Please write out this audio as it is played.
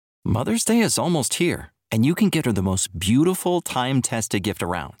Mother's Day is almost here, and you can get her the most beautiful time-tested gift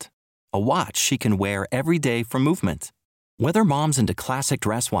around. A watch she can wear every day from Movement. Whether mom's into classic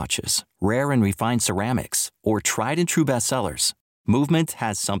dress watches, rare and refined ceramics, or tried and true bestsellers, Movement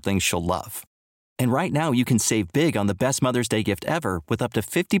has something she'll love. And right now you can save big on the best Mother's Day gift ever with up to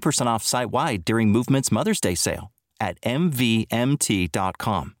 50% off site-wide during Movement's Mother's Day sale at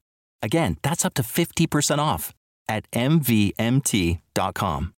MVMT.com. Again, that's up to 50% off at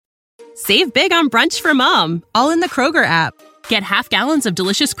MVMT.com. Save big on brunch for mom, all in the Kroger app. Get half gallons of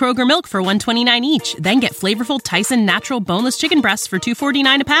delicious Kroger milk for $1.29 each. Then get flavorful Tyson natural boneless chicken breasts for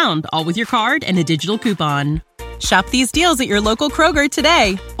 $2.49 a pound, all with your card and a digital coupon. Shop these deals at your local Kroger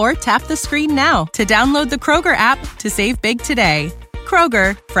today, or tap the screen now to download the Kroger app to save big today.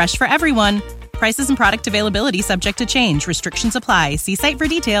 Kroger, fresh for everyone. Prices and product availability subject to change. Restrictions apply. See site for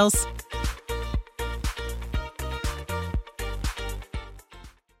details.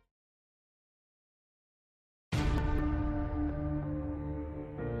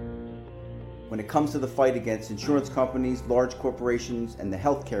 When it comes to the fight against insurance companies, large corporations, and the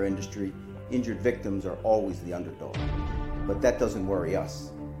healthcare industry, injured victims are always the underdog. But that doesn't worry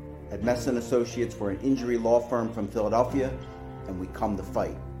us. At Messa & Associates, we're an injury law firm from Philadelphia, and we come to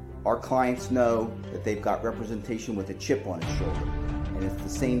fight. Our clients know that they've got representation with a chip on its shoulder, and it's the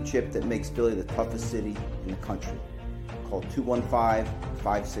same chip that makes Philly the toughest city in the country. Call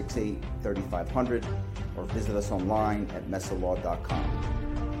 215-568-3500 or visit us online at messalaw.com.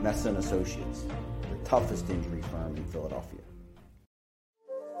 Messa & Associates, the toughest injury firm in Philadelphia.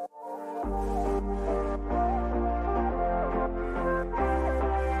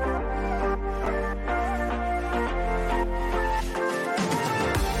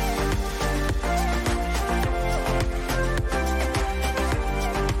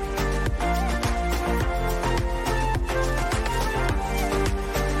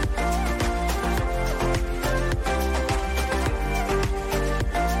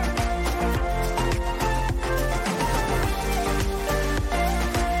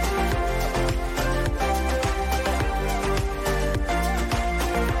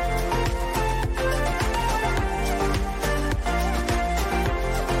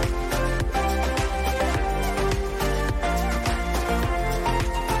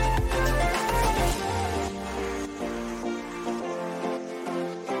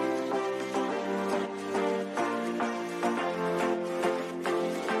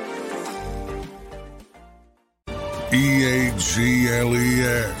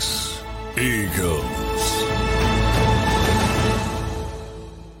 EAGLES, Eagles.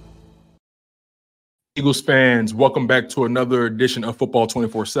 Eagles fans, welcome back to another edition of Football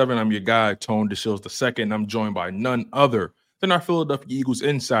 24/7. I'm your guy, Tone DeShields II, and I'm joined by none other than our Philadelphia Eagles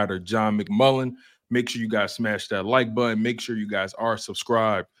insider, John McMullen. Make sure you guys smash that like button. Make sure you guys are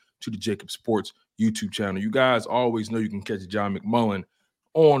subscribed to the Jacob Sports YouTube channel. You guys always know you can catch John McMullen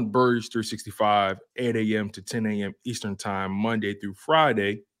on Birds 365, 8 a.m. to 10 a.m. Eastern Time, Monday through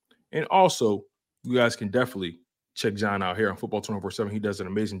Friday. And also, you guys can definitely check John out here on Football 24/7. He does an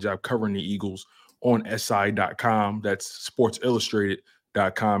amazing job covering the Eagles on SI.com. That's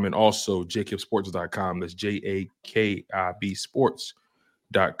sportsillustrated.com, and also jakibsports.com. That's JAKIB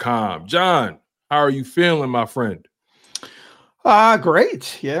sports.com. John, how are you feeling, my friend?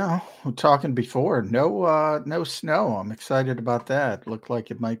 Great. Yeah, we're talking before. No snow. I'm excited about that. Looked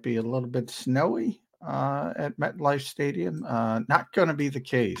like it might be a little bit snowy at MetLife Stadium. Not going to be the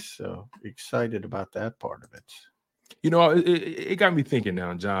case. So excited about that part of it. You know, it got me thinking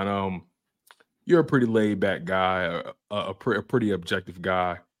now, John. You're a pretty laid back guy, a pretty objective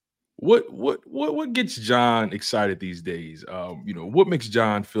guy. What gets John excited these days? What makes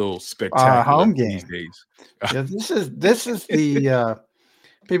John feel spectacular home game these days? Yeah, this is the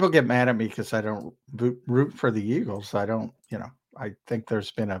people get mad at me because I don't root for the Eagles. I don't, I think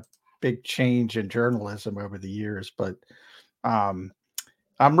there's been a big change in journalism over the years, but I'm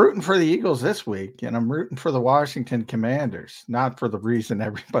rooting for the Eagles this week, and I'm rooting for the Washington Commanders, not for the reason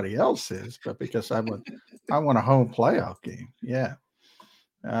everybody else is, but because I want a home playoff game. Yeah.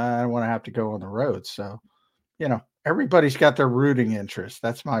 I don't want to have to go on the road. So, everybody's got their rooting interest.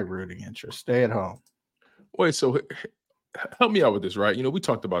 That's my rooting interest. Stay at home. Wait, so help me out with this, right? We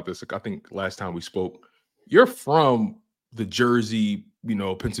talked about this, I think last time we spoke. You're from the Jersey,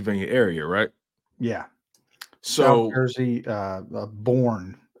 Pennsylvania area, right? Yeah. So South Jersey,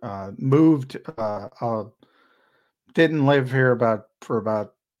 born, moved, didn't live here for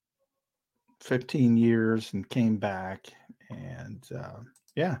about 15 years and came back. And,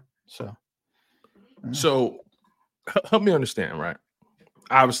 yeah. So help me understand, right?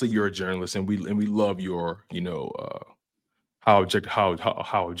 Obviously, you're a journalist, and we love your how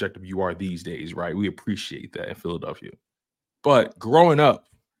objective you are these days, right? We appreciate that in Philadelphia. But growing up,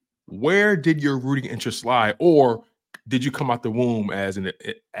 where did your rooting interest lie, or did you come out the womb as an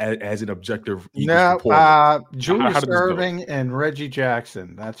objective Eagles No, reporter? How Julius did this go? Erving and Reggie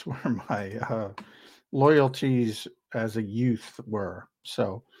Jackson. That's where my loyalties as a youth were.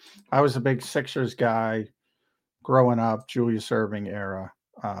 So I was a big Sixers guy growing up, Julius Erving era.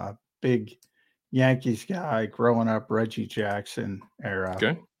 Big Yankees guy growing up, Reggie Jackson era.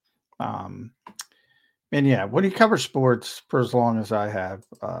 Okay. Um, and yeah, when you cover sports for as long as I have,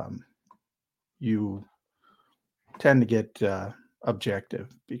 you tend to get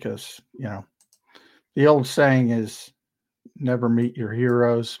objective because, the old saying is never meet your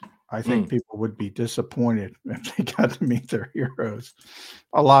heroes. I think people would be disappointed if they got to meet their heroes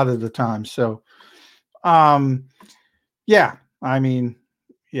a lot of the time. So, yeah, I mean,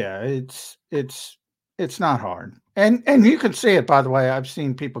 yeah, it's not hard. And you can see it, by the way. I've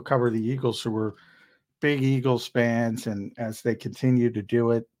seen people cover the Eagles who were big Eagles fans, and as they continue to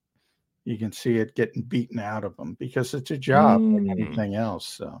do it, you can see it getting beaten out of them because it's a job like anything else.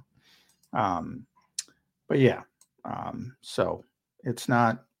 So, but yeah, so it's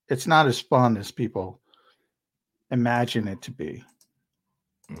not as fun as people imagine it to be.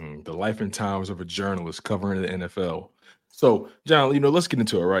 The life and times of a journalist covering the NFL. So, John, let's get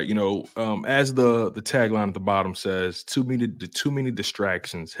into it, right? As the tagline at the bottom says, too many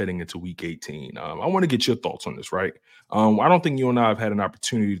distractions heading into Week 18. I want to get your thoughts on this, right? I don't think you and I have had an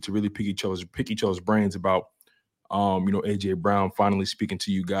opportunity to really pick each other's brains about, AJ Brown finally speaking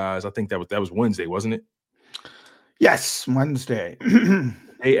to you guys. I think that was Wednesday, wasn't it? Yes, Wednesday.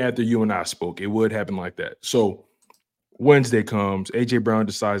 Day after you and I spoke, it would happen like that. So Wednesday comes, AJ Brown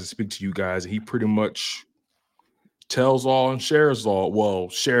decides to speak to you guys, and he pretty much tells all and shares all. Well,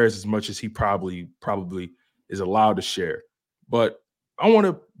 shares as much as he probably is allowed to share. But I want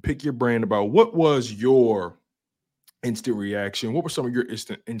to pick your brain about what was your instant reaction? What were some of your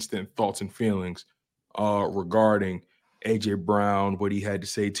instant thoughts and feelings regarding AJ Brown, what he had to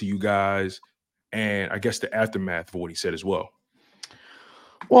say to you guys, and I guess the aftermath of what he said as well?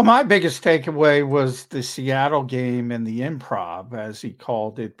 Well, my biggest takeaway was the Seattle game and the improv, as he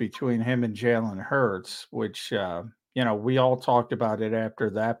called it, between him and Jalen Hurts, which, we all talked about it after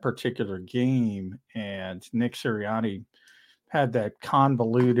that particular game. And Nick Sirianni had that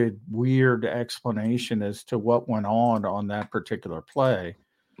convoluted, weird explanation as to what went on that particular play.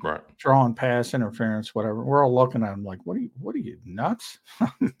 Right. Drawing pass interference, whatever. We're all looking at him like, what are you nuts?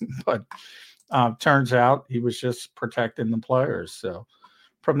 But turns out he was just protecting the players. So,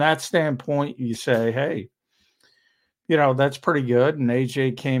 from that standpoint, you say, hey, that's pretty good. And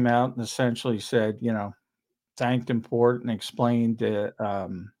AJ came out and essentially said, thanked him for it and explained that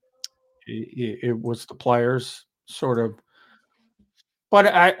it was the players sort of. But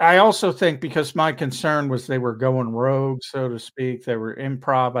I also think because my concern was they were going rogue, so to speak. They were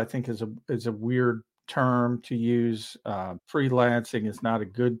improv, I think is a weird term to use. Freelancing is not a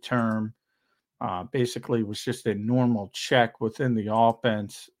good term. Basically was just a normal check within the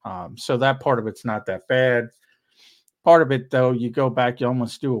offense. So that part of it's not that bad. Part of it, though, you go back, you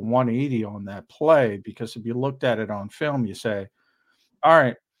almost do a 180 on that play because if you looked at it on film, you say, all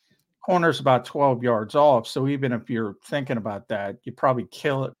right, corner's about 12 yards off. So even if you're thinking about that, you probably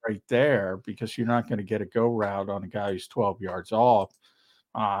kill it right there because you're not going to get a go route on a guy who's 12 yards off.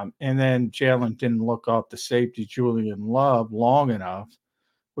 And then Jalen didn't look off the safety, Julian Love, long enough,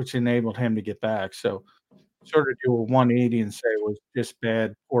 which enabled him to get back. So sort of do a 180 and say it was just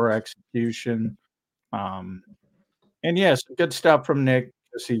bad, poor execution. And yes, good stuff from Nick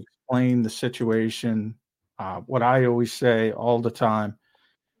because he explained the situation. What I always say all the time,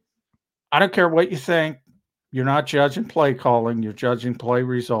 I don't care what you think. You're not judging play calling. You're judging play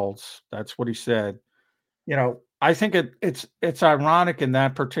results. That's what he said. I think it's ironic in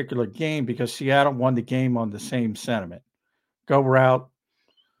that particular game because Seattle won the game on the same sentiment. Go route,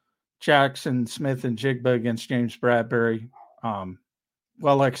 Jackson, Smith, and Jigba against James Bradbury.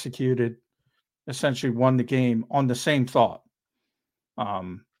 Well executed. Essentially won the game on the same thought.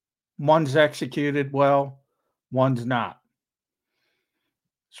 One's executed well, one's not.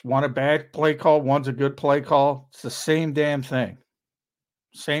 It's one a bad play call, one's a good play call. It's the same damn thing.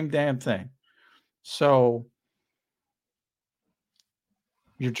 Same damn thing. So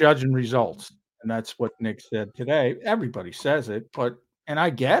you're judging results. And that's what Nick said today. Everybody says it, and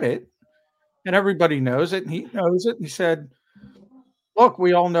I get it. And everybody knows it. And he knows it. And he said, look,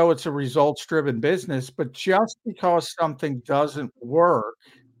 we all know it's a results driven business, but just because something doesn't work,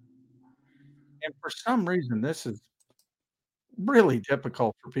 and for some reason, this is really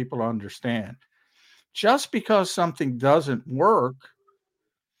difficult for people to understand. just because something doesn't work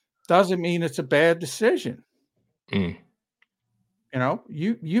doesn't mean it's a bad decision. Mm. You know,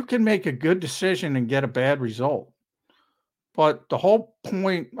 you can make a good decision and get a bad result. But the whole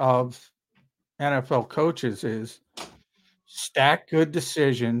point of NFL coaches is stack good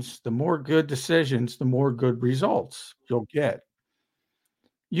decisions. The more good decisions, the more good results you'll get.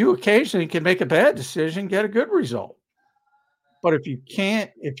 You occasionally can make a bad decision, get a good result. But if you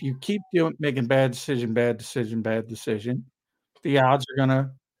keep making bad decision, the odds are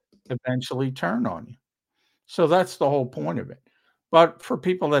gonna eventually turn on you. So that's the whole point of it. But for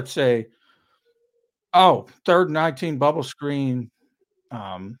people that say, "Oh, 3rd and 19 bubble screen,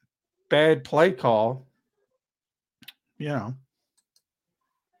 bad play call," you know,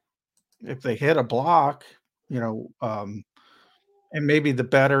 if they hit a block, you know, and maybe the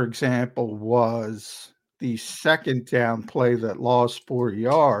better example was the 2nd down play that lost 4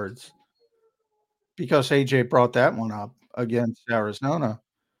 yards because AJ brought that one up against Arizona.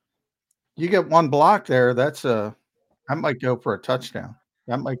 You get one block there, that might go for a touchdown.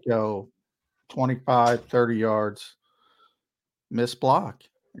 That might go 25, 30 yards, miss block,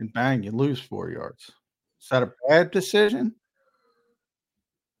 and bang, you lose 4 yards. Is that a bad decision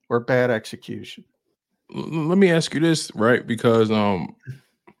or bad execution? Let me ask you this, right? Because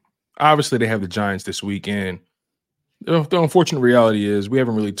obviously they have the Giants this weekend. The unfortunate reality is we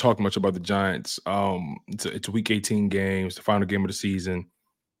haven't really talked much about the Giants. It's a Week 18 game. It's the final game of the season.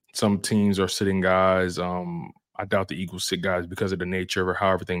 Some teams are sitting guys. I doubt the Eagles sit guys because of the nature of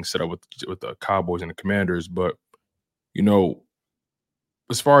how everything's set up with the Cowboys and the Commanders. But, you know,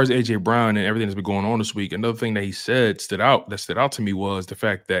 as far as A.J. Brown and everything that's been going on this week, another thing that he said stood out to me was the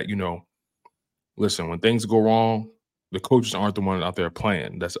fact that, you know, listen, when things go wrong, the coaches aren't the one out there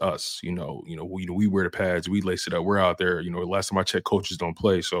playing. That's us. We wear the pads, we lace it up. We're out there. Last time I checked, coaches don't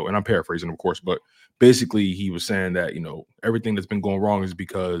play. So, and I'm paraphrasing, of course, but basically he was saying that, everything that's been going wrong is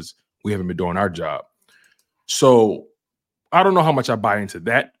because we haven't been doing our job. So I don't know how much I buy into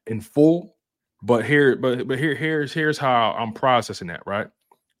that in full, but here's how I'm processing that, right?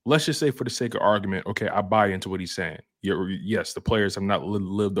 Let's just say for the sake of argument, okay, I buy into what he's saying. Yes, the players have not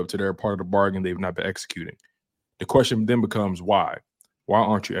lived up to their part of the bargain. They've not been executing. The question then becomes why? Why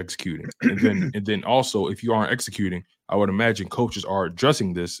aren't you executing? And then also, if you aren't executing, I would imagine coaches are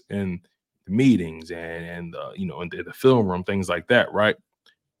addressing this in the meetings and in the film room, things like that, right?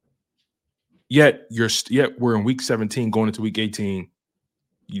 Yet we're in week 17 going into week 18.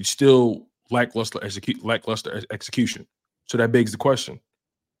 You still lackluster execution. So that begs the question.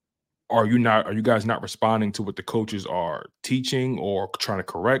 Are you guys not responding to what the coaches are teaching or trying to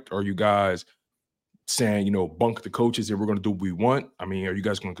correct? Are you guys saying, bunk the coaches and we're going to do what we want? I mean, are you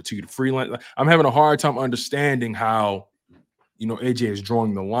guys going to continue to freelance? I'm having a hard time understanding how, AJ is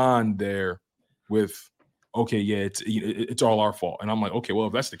drawing the line there with, okay, yeah, it's all our fault. And I'm like, okay, well,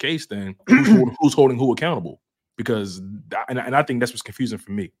 if that's the case, then who's holding who accountable? Because, and I think that's what's confusing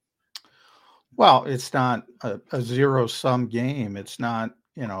for me. Well, it's not a zero-sum game. It's not,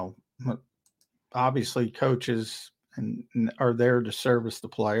 obviously coaches are there to service the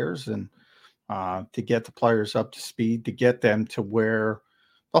players and to get the players up to speed, to get them to where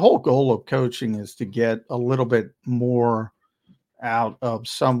the whole goal of coaching is to get a little bit more out of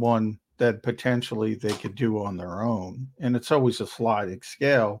someone that potentially they could do on their own. And it's always a sliding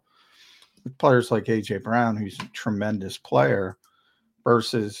scale with players like A.J. Brown, who's a tremendous player,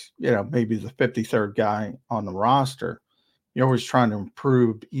 versus, maybe the 53rd guy on the roster. You're always trying to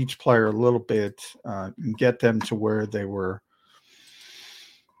improve each player a little bit and get them to where they were,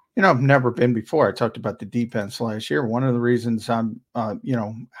 never been before. I talked about the defense last year. One of the reasons I'm,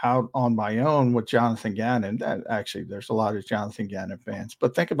 out on my own with Jonathan Gannon, that actually there's a lot of Jonathan Gannon fans,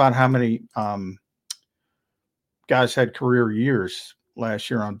 but think about how many guys had career years last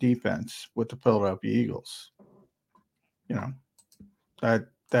year on defense with the Philadelphia Eagles.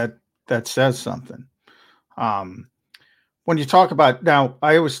 That says something. When you talk about, now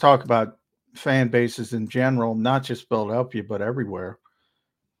I always talk about fan bases in general, not just Philadelphia, but everywhere.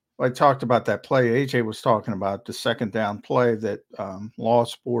 I talked about that play AJ was talking about, the 2nd down play that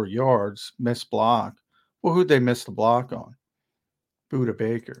lost 4 yards, missed block. Well, who'd they miss the block on? Budda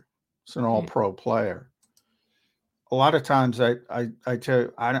Baker. It's an all-pro player. A lot of times I tell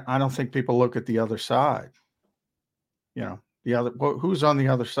you, I don't think people look at the other side. Who's on the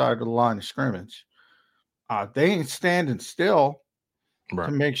other side of the line of scrimmage? They ain't standing still to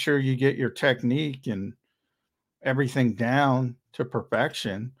make sure you get your technique and everything down to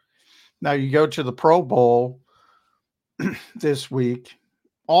perfection. Now you go to the Pro Bowl this week.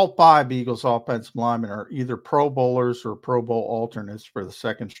 All 5 Eagles offensive linemen are either Pro Bowlers or Pro Bowl alternates for the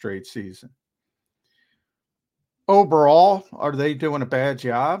 2nd straight season. overall, are they doing a bad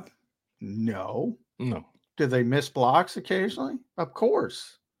job? No. No. Do they miss blocks occasionally? Of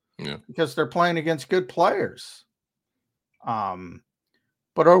course. Yeah. Because they're playing against good players.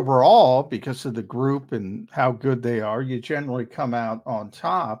 But overall, because of the group and how good they are, you generally come out on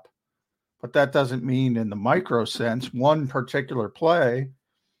top. But that doesn't mean in the micro sense, one particular play,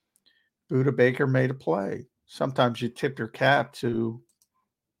 Budda Baker made a play. Sometimes you tip your cap to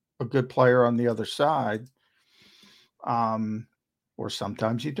a good player on the other side. Or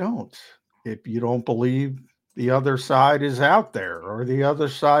sometimes you don't. If you don't believe the other side is out there, or the other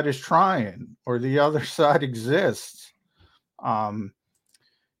side is trying, or the other side exists.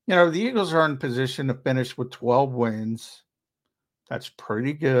 The Eagles are in position to finish with 12 wins. That's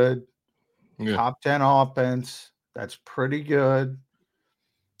pretty good. Yeah. Top 10 offense. That's pretty good.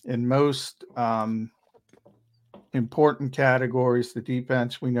 In most important categories, the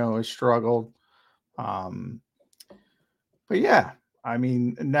defense we know has struggled. But yeah, I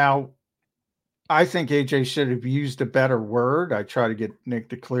mean, now I think AJ should have used a better word. I try to get Nick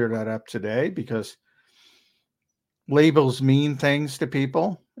to clear that up today because labels mean things to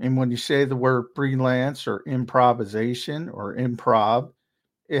people. And when you say the word freelance or improvisation or improv,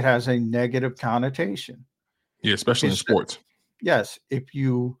 it has a negative connotation. Yeah, especially in sports. Yes. If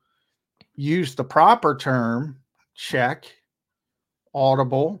you use the proper term, check,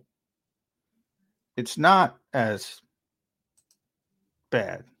 audible, it's not as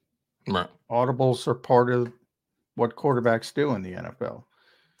bad. Right. Audibles are part of what quarterbacks do in the NFL.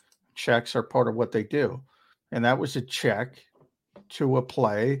 Checks are part of what they do. And that was a check to a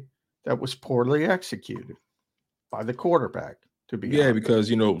play that was poorly executed by the quarterback, to be honest. Because,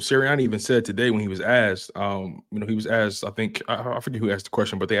 Sirianni even said today when he was asked, I think, I forget who asked the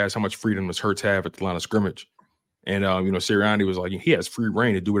question, but they asked how much freedom does Hurts have at the line of scrimmage. And, Sirianni was like, he has free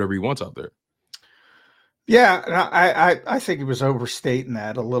reign to do whatever he wants out there. Yeah, I think he was overstating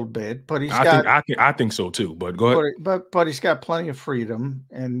that a little bit, but I think so too. But go ahead. But he's got plenty of freedom,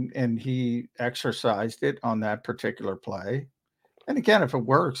 and he exercised it on that particular play. And again, if it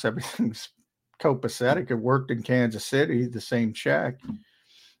works, everything's copacetic. It worked in Kansas City, the same check.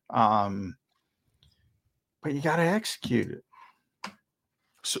 But you got to execute it.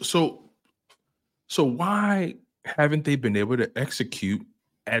 So why haven't they been able to execute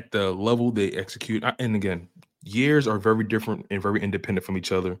at the level they execute? And again, years are very different and very independent from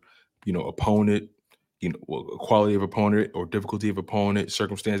each other. Opponent, quality of opponent or difficulty of opponent,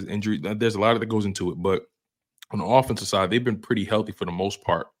 circumstances, injury. There's a lot that goes into it. But on the offensive side, they've been pretty healthy for the most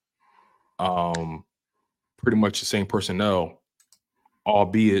part. Pretty much the same personnel,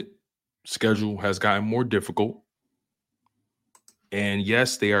 albeit schedule has gotten more difficult. And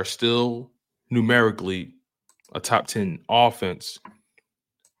yes, they are still numerically a top 10 offense.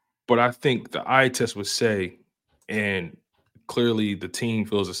 But I think the eye test would say, and clearly the team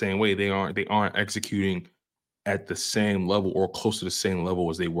feels the same way, they aren't executing at the same level or close to the same level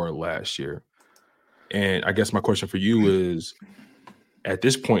as they were last year. And I guess my question for you is, at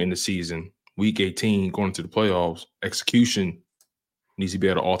this point in the season, week 18, going into the playoffs, execution needs to be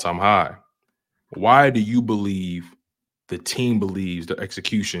at an all-time high. Why do you believe the team believes the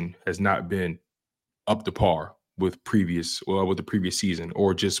execution has not been up to par with the previous season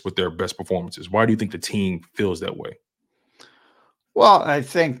or just with their best performances? Why do you think the team feels that way? Well, I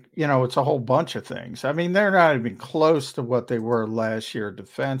think, it's a whole bunch of things. I mean, they're not even close to what they were last year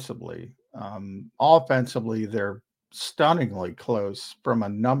defensively. Offensively, they're stunningly close from a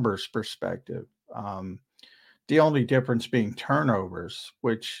numbers perspective. The only difference being turnovers,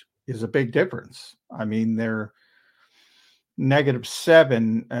 which is a big difference. I mean, they're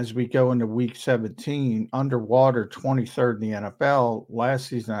 -7 as we go into week 17, underwater, 23rd in the NFL. Last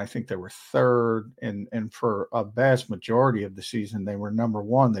season, I think they were 3rd, and for a vast majority of the season, they were number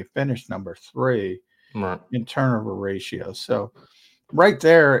 1. They finished number 3 in turnover ratio. So right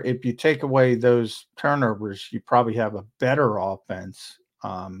there, if you take away those turnovers, you probably have a better offense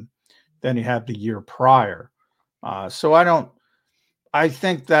than you had the year prior. I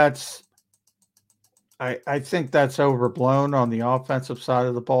think that's overblown on the offensive side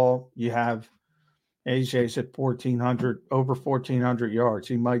of the ball. You have AJ's at over 1,400 yards.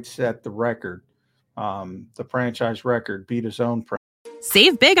 He might set the record, the franchise record, beat his own.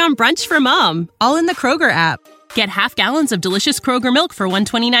 Save big on brunch for mom, all in the Kroger app. Get half gallons of delicious Kroger milk for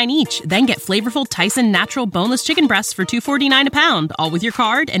 $1.29 each. Then get flavorful Tyson natural boneless chicken breasts for $2.49 a pound, all with your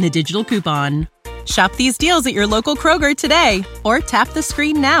card and a digital coupon. Shop these deals at your local Kroger today, or tap the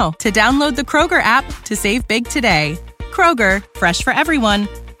screen now to download the Kroger app to save big today. Kroger, fresh for everyone.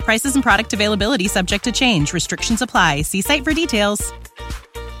 Prices and product availability subject to change. Restrictions apply. See site for details.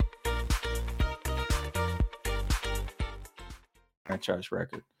 franchise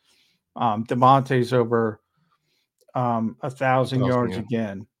record. Devontae's over 1,000 yards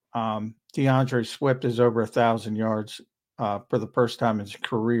again. DeAndre Swift is over 1,000 yards for the first time in his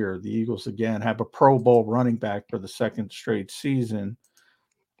career. The Eagles again have a Pro Bowl running back for the second straight season,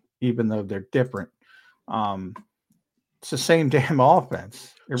 even though they're different. It's the same damn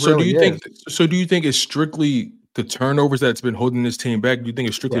offense. So do you think it's strictly the turnovers that's been holding this team back? Do you think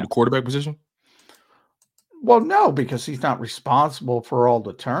it's strictly the quarterback position? Well, no, because he's not responsible for all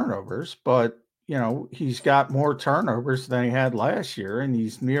the turnovers, but he's got more turnovers than he had last year, and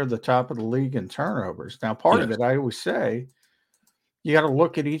he's near the top of the league in turnovers. Now, part of it, I always say, you got to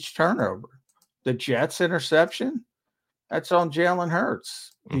look at each turnover. The Jets interception, that's on Jalen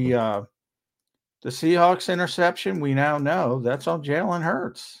Hurts. Mm-hmm. The Seahawks interception, we now know that's on Jalen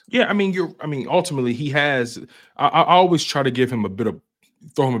Hurts. Yeah, ultimately he has. I always try to give him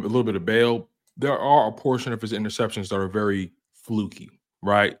throw him a little bit of bail. There are a portion of his interceptions that are very fluky,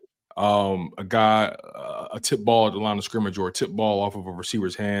 right? A tip ball at the line of scrimmage, or a tip ball off of a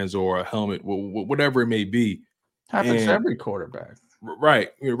receiver's hands, or a helmet, whatever it may be. Happens to every quarterback. Right.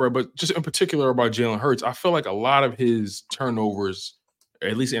 But just in particular about Jalen Hurts, I feel like a lot of his turnovers, or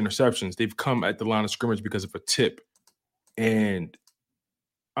at least interceptions, they've come at the line of scrimmage because of a tip. And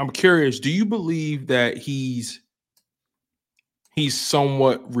I'm curious, do you believe that he's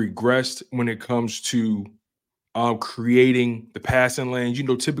somewhat regressed when it comes to creating the passing lanes?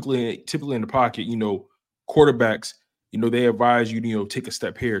 Typically in the pocket, quarterbacks, they advise you, take a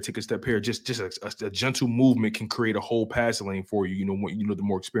step here. Just a gentle movement can create a whole passing lane for you. The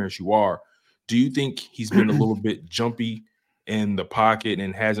more experienced you are. Do you think he's been a little bit jumpy in the pocket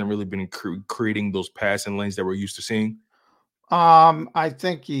and hasn't really been creating those passing lanes that we're used to seeing? I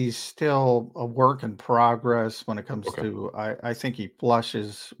think he's still a work in progress when it comes to. I think he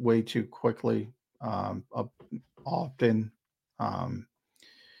flushes way too quickly, often, and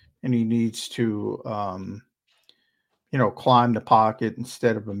he needs to, climb the pocket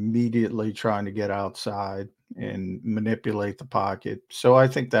instead of immediately trying to get outside and manipulate the pocket. So I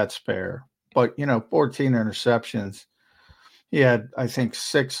think that's fair. But 14 interceptions. He had, I think,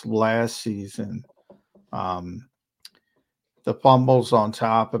 6 last season. The fumbles on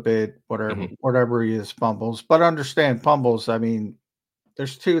top of it, whatever he is, fumbles. But understand fumbles,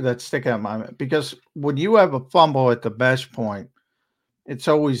 there's 2 that stick out in my mind. Because when you have a fumble at the mesh point, it's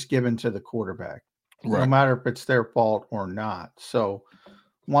always given to the quarterback, no matter if it's their fault or not. So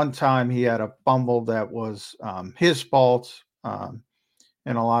one time he had a fumble that was his fault, and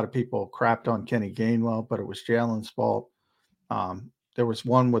a lot of people crapped on Kenny Gainwell, but it was Jalen's fault. There was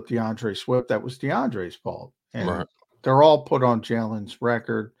one with DeAndre Swift that was DeAndre's fault. And they're all put on Jalen's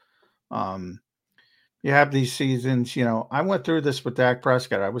record. You have these seasons, I went through this with Dak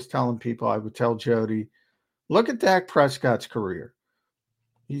Prescott. I was telling people, I would tell Jody, look at Dak Prescott's career.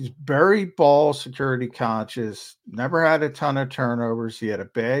 He's very ball security conscious, never had a ton of turnovers. He had a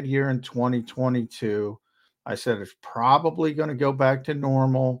bad year in 2022. I said it's probably going to go back to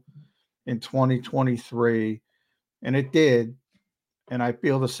normal in 2023, and it did. And I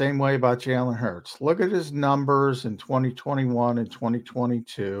feel the same way about Jalen Hurts. Look at his numbers in 2021 and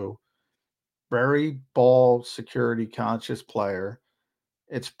 2022. Very ball security conscious player.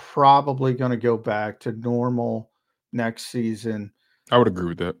 It's probably going to go back to normal next season. I would agree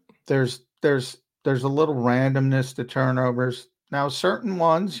with that. There's a little randomness to turnovers. Now, certain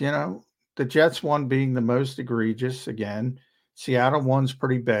ones, the Jets one being the most egregious. Again, Seattle one's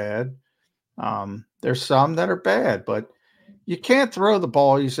pretty bad. There's some that are bad, but you can't throw the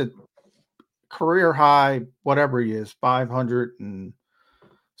ball. He's at career high, whatever he is, 500 and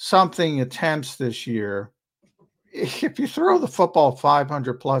something attempts this year. If you throw the football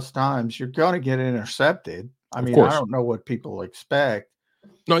 500 plus times, you're going to get intercepted. I don't know what people expect.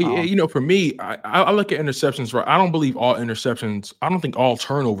 No, for me, I look at interceptions, right? I don't believe all interceptions. I don't think all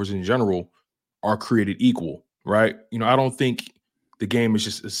turnovers in general are created equal, right? I don't think the game is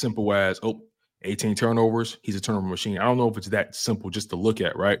just as simple as, 18 turnovers, he's a turnover machine. I don't know if it's that simple just to look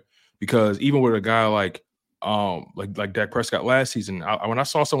at, right? Because even with a guy like Dak Prescott last season, when I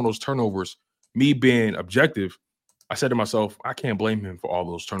saw some of those turnovers, me being objective, I said to myself, I can't blame him for all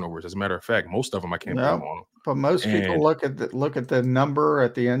those turnovers. As a matter of fact, most of them I can't blame on him. But most people look at the number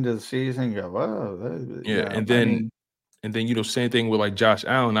at the end of the season and go, "Oh, yeah." And then same thing with like Josh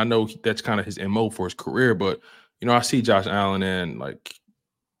Allen. I know that's kind of his MO for his career, but I see Josh Allen and like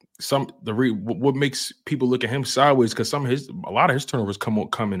what makes people look at him sideways, because a lot of his turnovers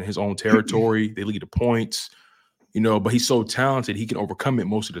come in his own territory. They lead to points, but he's so talented he can overcome it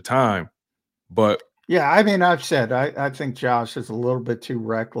most of the time. But yeah, I've said I think Josh is a little bit too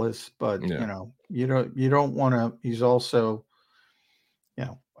reckless, but you don't want to. He's also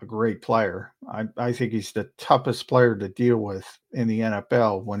a great player. I think he's the toughest player to deal with in the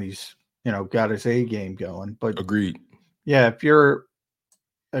NFL when he's, got his A game going. But Agreed. yeah, if you're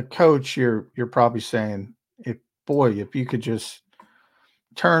a coach, you're probably saying, if you could just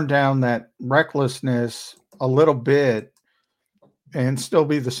turn down that recklessness a little bit and still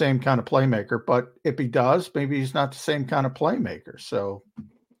be the same kind of playmaker. But if he does, maybe he's not the same kind of playmaker. So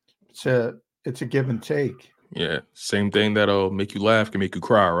it's a give and take. Yeah, same thing that'll make you laugh can make you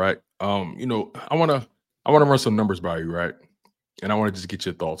cry, right? I wanna run some numbers by you, right? And I want to just get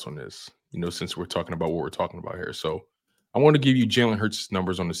your thoughts on this, since we're talking about what we're talking about here. So I want to give you Jalen Hurts'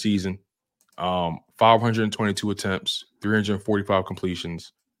 numbers on the season. 522 attempts, 345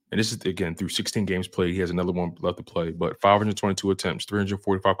 completions. And this is, again, through 16 games played. He has another one left to play. But 522 attempts,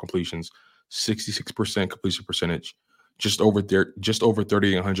 345 completions, 66% completion percentage, just over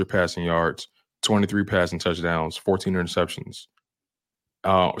 3,800 passing yards, 23 passing touchdowns, 14 interceptions.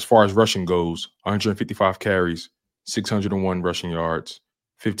 As far as rushing goes, 155 carries, 601 rushing yards,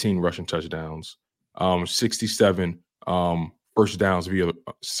 15 rushing touchdowns, 67 first downs via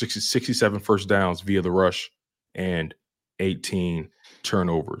 67 first downs via the rush, and 18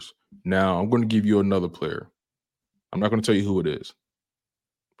 turnovers. Now I'm going to give you another player. I'm not going to tell you who it is.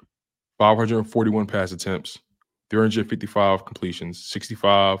 541 pass attempts, 355 completions,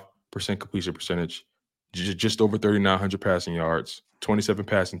 65% completion percentage, just over 3,900 passing yards, 27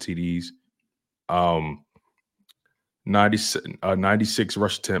 passing TDs, 96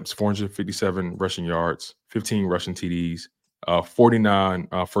 rush attempts, 457 rushing yards, 15 rushing TDs, 49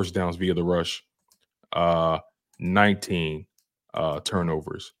 first downs via the rush, 19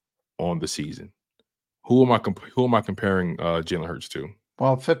 turnovers on the season. Who am I comparing Jalen Hurts to?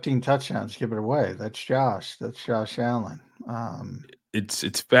 Well, 15 touchdowns, give it away. That's Josh. That's Josh Allen.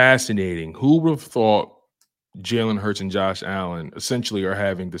 It's fascinating. Who would have thought Jalen Hurts and Josh Allen essentially are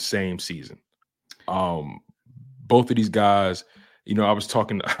having the same season? Both of these guys, I was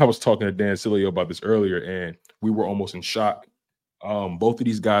talking to Dan Silio about this earlier, and we were almost in shock. Both of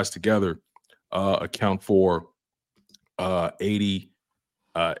these guys together account for 80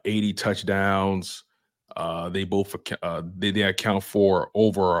 touchdowns. They both they account for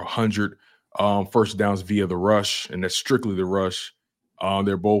over 100 first downs via the rush, and that's strictly the rush.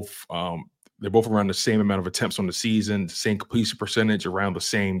 They're both around the same amount of attempts on the season, the same completion percentage, around the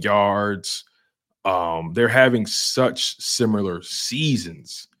same yards. They're having such similar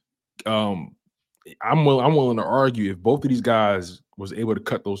seasons. I'm willing to argue if both of these guys was able to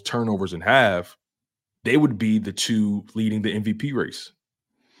cut those turnovers in half, they would be the two leading the MVP race.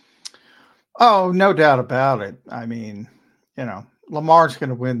 Oh, no doubt about it. I mean, Lamar's going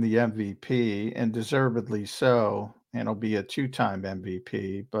to win the MVP, and deservedly so, and he'll be a two-time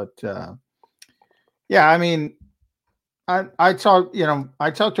MVP. But yeah, I mean, I talked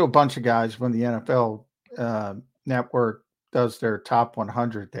to a bunch of guys when the NFL Network does their top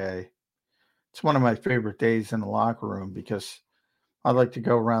 100 day. It's one of my favorite days in the locker room because I like to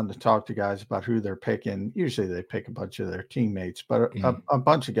go around to talk to guys about who they're picking. Usually they pick a bunch of their teammates, but a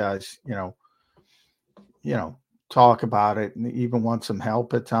bunch of guys, talk about it and even want some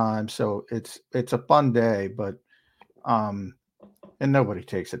help at times. So it's a fun day, but and nobody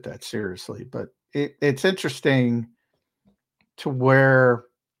takes it that seriously. But it's interesting to where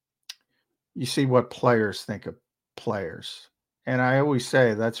you see what players think of players. And I always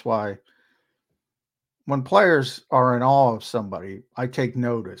say that's why when players are in awe of somebody, I take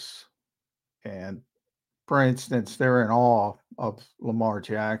notice. And for instance, they're in awe of Lamar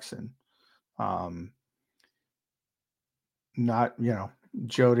Jackson. Not,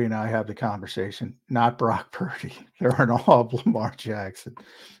 Jody and I have the conversation, not Brock Purdy. They're in awe of Lamar Jackson.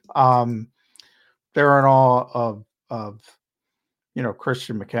 They're in awe of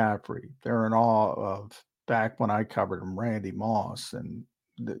Christian McCaffrey. They're in awe of, back when I covered him, Randy Moss, and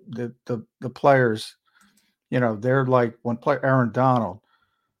the players, they're like Aaron Donald.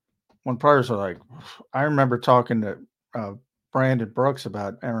 When players are like, I remember talking to Brandon Brooks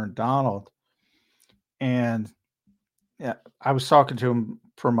about Aaron Donald, and yeah, I was talking to him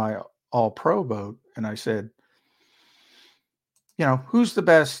for my All-Pro vote, and I said, who's the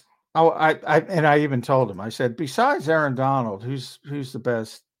best? I even told him, I said, besides Aaron Donald, who's the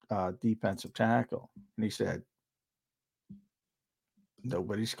best defensive tackle? And he said,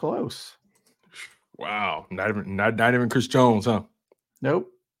 nobody's close. Wow, not even Chris Jones, huh?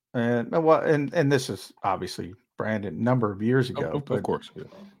 Nope. And this is obviously Brandon a number of years ago. Of course, yeah.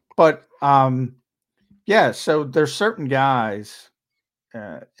 But yeah, so there's certain guys,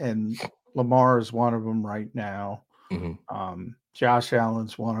 and Lamar is one of them right now. Mm-hmm. Josh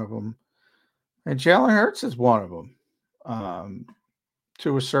Allen's one of them, and Jalen Hurts is one of them.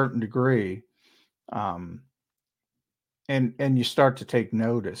 to a certain degree. And you start to take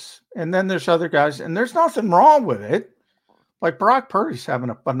notice. And then there's other guys, and there's nothing wrong with it. Like Brock Purdy's having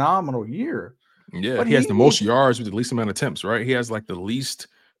a phenomenal year. Yeah, but he has the most yards with the least amount of attempts, right? He has like the least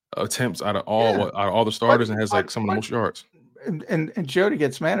attempts out of all the starters, and has like some of the most yards. And Jody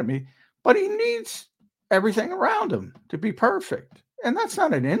gets mad at me, but he needs everything around him to be perfect. And that's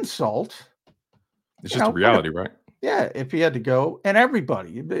not an insult. It's just a reality, right? Yeah, if he had to go, and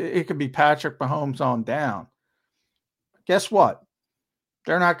everybody, it could be Patrick Mahomes on down. Guess what?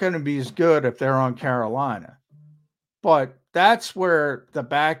 They're not going to be as good if they're on Carolina. But that's where the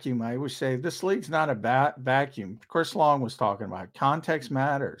vacuum, I always say, this league's not a vacuum. Chris Long was talking about it. Context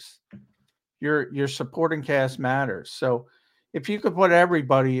matters. Your supporting cast matters. So if you could put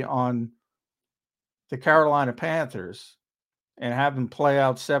everybody on the Carolina Panthers and have them play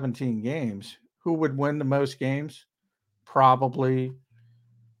out 17 games, who would win the most games? Probably,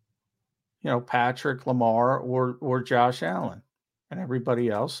 Patrick, Lamar, or Josh Allen, and everybody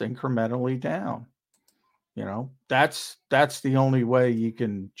else incrementally down. That's the only way you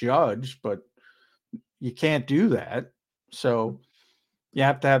can judge, but you can't do that. So you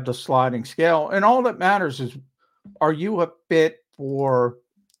have to have the sliding scale. And all that matters is, are you a fit for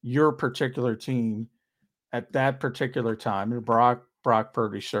your particular team at that particular time? And Brock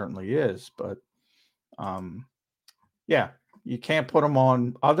Purdy certainly is, but yeah, you can't put him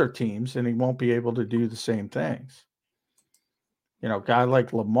on other teams and he won't be able to do the same things. A guy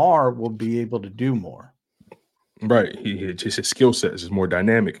like Lamar will be able to do more. Right. His skill set is more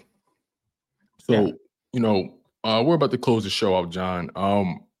dynamic. So, we're about to close the show out, John.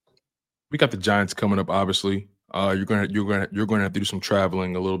 We got the Giants coming up, obviously. You're gonna have to do some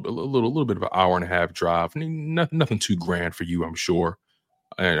traveling, a little bit of an hour and a half drive. Nothing too grand for you, I'm sure.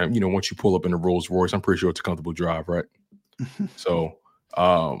 And once you pull up in the Rolls Royce, I'm pretty sure it's a comfortable drive, right? So,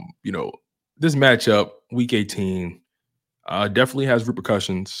 this matchup, Week 18, definitely has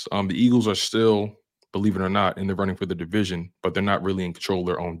repercussions. The Eagles are still, believe it or not, in the running for the division, but they're not really in control of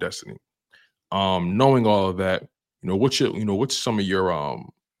their own destiny. Knowing all of that, what's some of your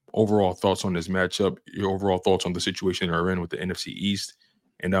overall thoughts on this matchup? Your overall thoughts on the situation they're in with the NFC East,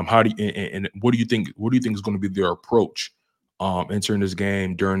 and how do you, and what do you think? What do you think is going to be their approach entering this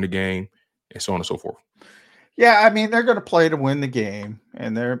game, during the game, and so on and so forth? Yeah, I mean, they're going to play to win the game,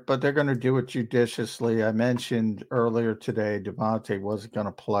 but they're going to do it judiciously. I mentioned earlier today, Devontae wasn't going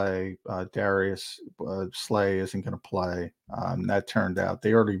to play. Darius Slay isn't going to play. That turned out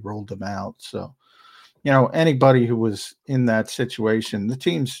they already ruled him out. So, anybody who was in that situation, the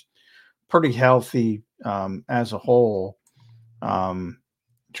team's pretty healthy as a whole.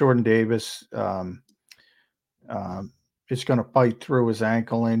 Jordan Davis is going to fight through his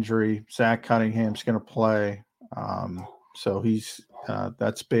ankle injury. Zach Cunningham's going to play. So he's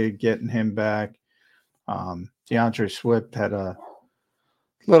that's big, getting him back. DeAndre Swift had a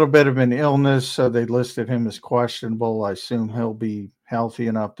little bit of an illness, so they listed him as questionable. I assume he'll be healthy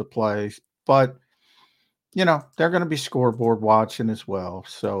enough to play. But, they're going to be scoreboard watching as well.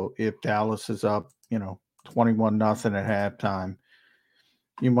 So if Dallas is up, 21-0 at halftime,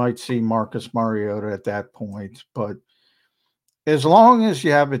 you might see Marcus Mariota at that point. But as long as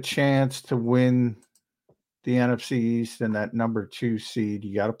you have a chance to win the NFC East and that number 2 seed,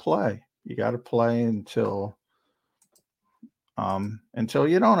 you got to play. You got to play until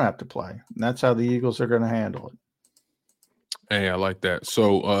you don't have to play. And that's how the Eagles are going to handle it. Hey, I like that.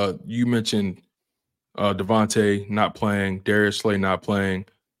 So you mentioned Devontae not playing, Darius Slay not playing,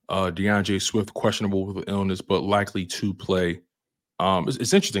 DeAndre Swift questionable with illness, but likely to play.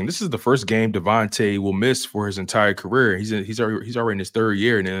 It's interesting. This is the first game Devontae will miss for his entire career. He's already in his third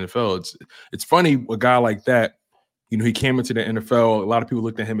year in the NFL. It's funny, a guy like that, he came into the NFL. A lot of people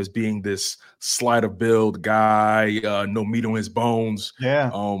looked at him as being this slight of build guy, no meat on his bones.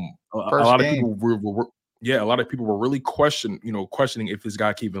 Yeah. A lot of people a lot of people were really questioning if this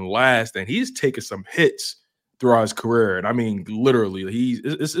guy can even last. And he's taken some hits throughout his career. And I mean, literally,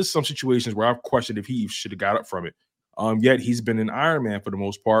 it's some situations where I've questioned if he should have got up from it. Yet he's been an Iron Man for the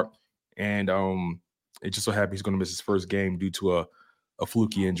most part, and it just so happens he's going to miss his first game due to a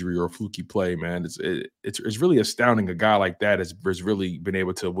fluky injury or a fluky play. Man, it's really astounding. A guy like that has really been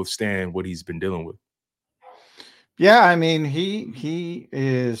able to withstand what he's been dealing with. Yeah, I mean, he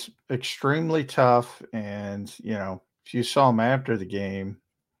is extremely tough, and if you saw him after the game,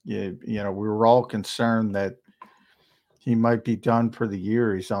 we were all concerned that he might be done for the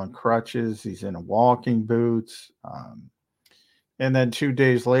year. He's on crutches. He's in walking boots. And then 2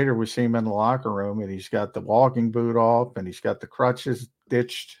 days later, we see him in the locker room, and he's got the walking boot off, and he's got the crutches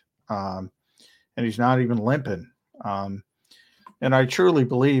ditched, and he's not even limping. And I truly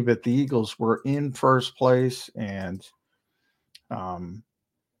believe that the Eagles were in first place and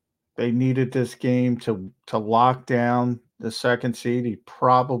they needed this game to lock down the second seed. He'd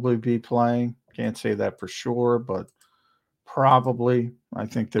probably be playing. Can't say that for sure, but probably. I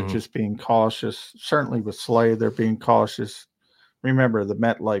think they're just being cautious. Certainly with Slay, they're being cautious. Remember, the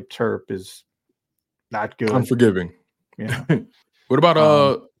MetLife turf is not good. Unforgiving. Yeah. What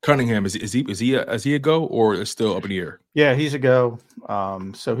about Cunningham? Is he a go, or is still up in the air? Yeah, he's a go.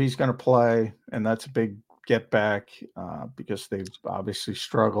 So he's going to play, and that's a big get back because they've obviously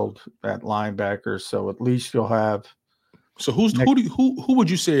struggled at linebacker. So at least you'll have. So who would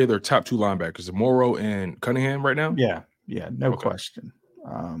you say are their top two linebackers? Morrow and Cunningham right now? Yeah, no question.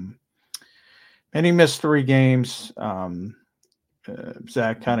 And he missed 3 games.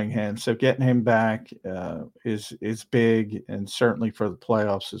 Zach Cunningham. So getting him back is big, and certainly for the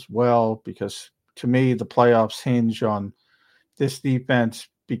playoffs as well, because to me, the playoffs hinge on this defense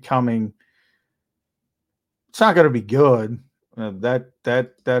becoming. It's not going to be good.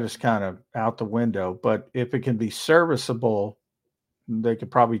 That is kind of out the window. But if it can be serviceable, they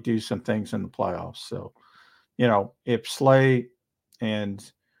could probably do some things in the playoffs. So, if Slay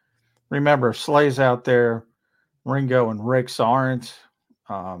and remember, if Slay's out there, Ringo and Ricks aren't.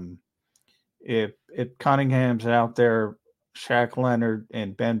 If Cunningham's out there, Shaq Leonard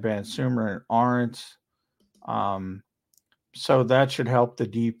and Ben Van Sumeren aren't. So that should help the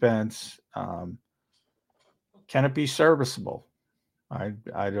defense. Can it be serviceable?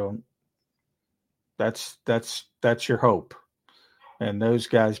 I don't. That's your hope, and those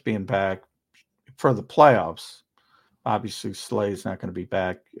guys being back for the playoffs. Obviously, Slay's not going to be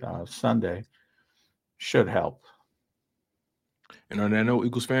back Sunday. Should help. And on that note,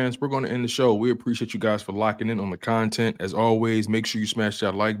 Eagles fans, we're going to end the show. We appreciate you guys for locking in on the content. As always, make sure you smash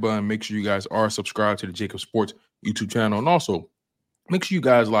that like button. Make sure you guys are subscribed to the Jacob Sports YouTube channel. And also, make sure you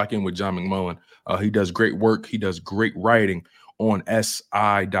guys lock in with John McMullen. He does great work. He does great writing on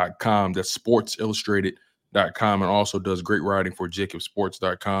SI.com. That's sportsillustrated.com, and also does great writing for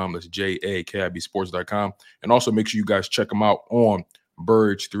jacobsports.com. That's JAKIB sports.com. And also make sure you guys check him out on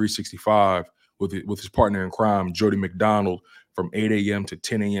Burge 365 with his partner in crime, Jody McDonald, from 8 a.m. to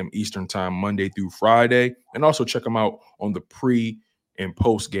 10 a.m. Eastern time, Monday through Friday. And also check him out on the pre- and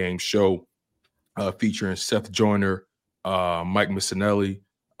post-game show featuring Seth Joyner, Mike Missinelli,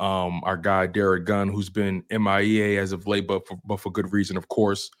 our guy Derek Gunn, who's been MIA as of late, but for good reason, of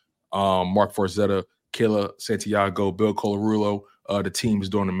course. Mark Forzetta, Kayla Santiago, Bill Colarulo. The team is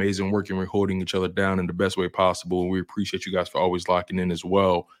doing amazing work, and we're holding each other down in the best way possible. And we appreciate you guys for always locking in as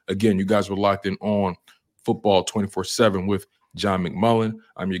well. Again, you guys were locked in on Football 24/7 with John McMullen.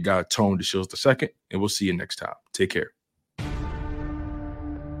 I'm your guy, Tone DeShields II, and we'll see you next time. Take care.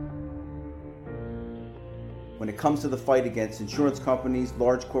 When it comes to the fight against insurance companies,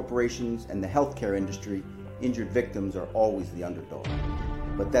 large corporations, and the healthcare industry, injured victims are always the underdog.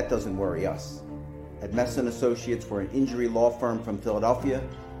 But that doesn't worry us. At Messon Associates, we're an injury law firm from Philadelphia,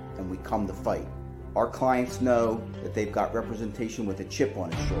 and we come to fight. Our clients know that they've got representation with a chip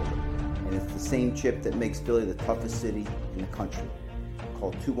on its shoulder, and it's the same chip that makes Philly the toughest city in the country.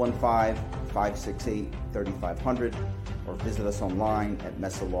 Call 215-568-3500 or visit us online at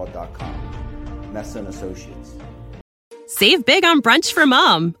messalaw.com. Messon Associates. Save big on brunch for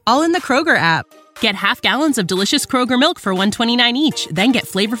mom, all in the Kroger app. Get half gallons of delicious Kroger milk for $1.29 each. Then get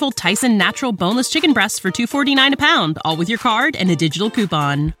flavorful Tyson natural boneless chicken breasts for $2.49 a pound, all with your card and a digital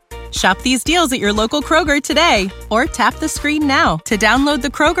coupon. Shop these deals at your local Kroger today, or tap the screen now to download the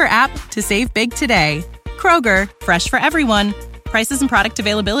Kroger app to save big today. Kroger, fresh for everyone. Prices and product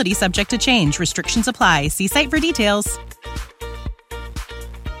availability subject to change. Restrictions apply. See site for details.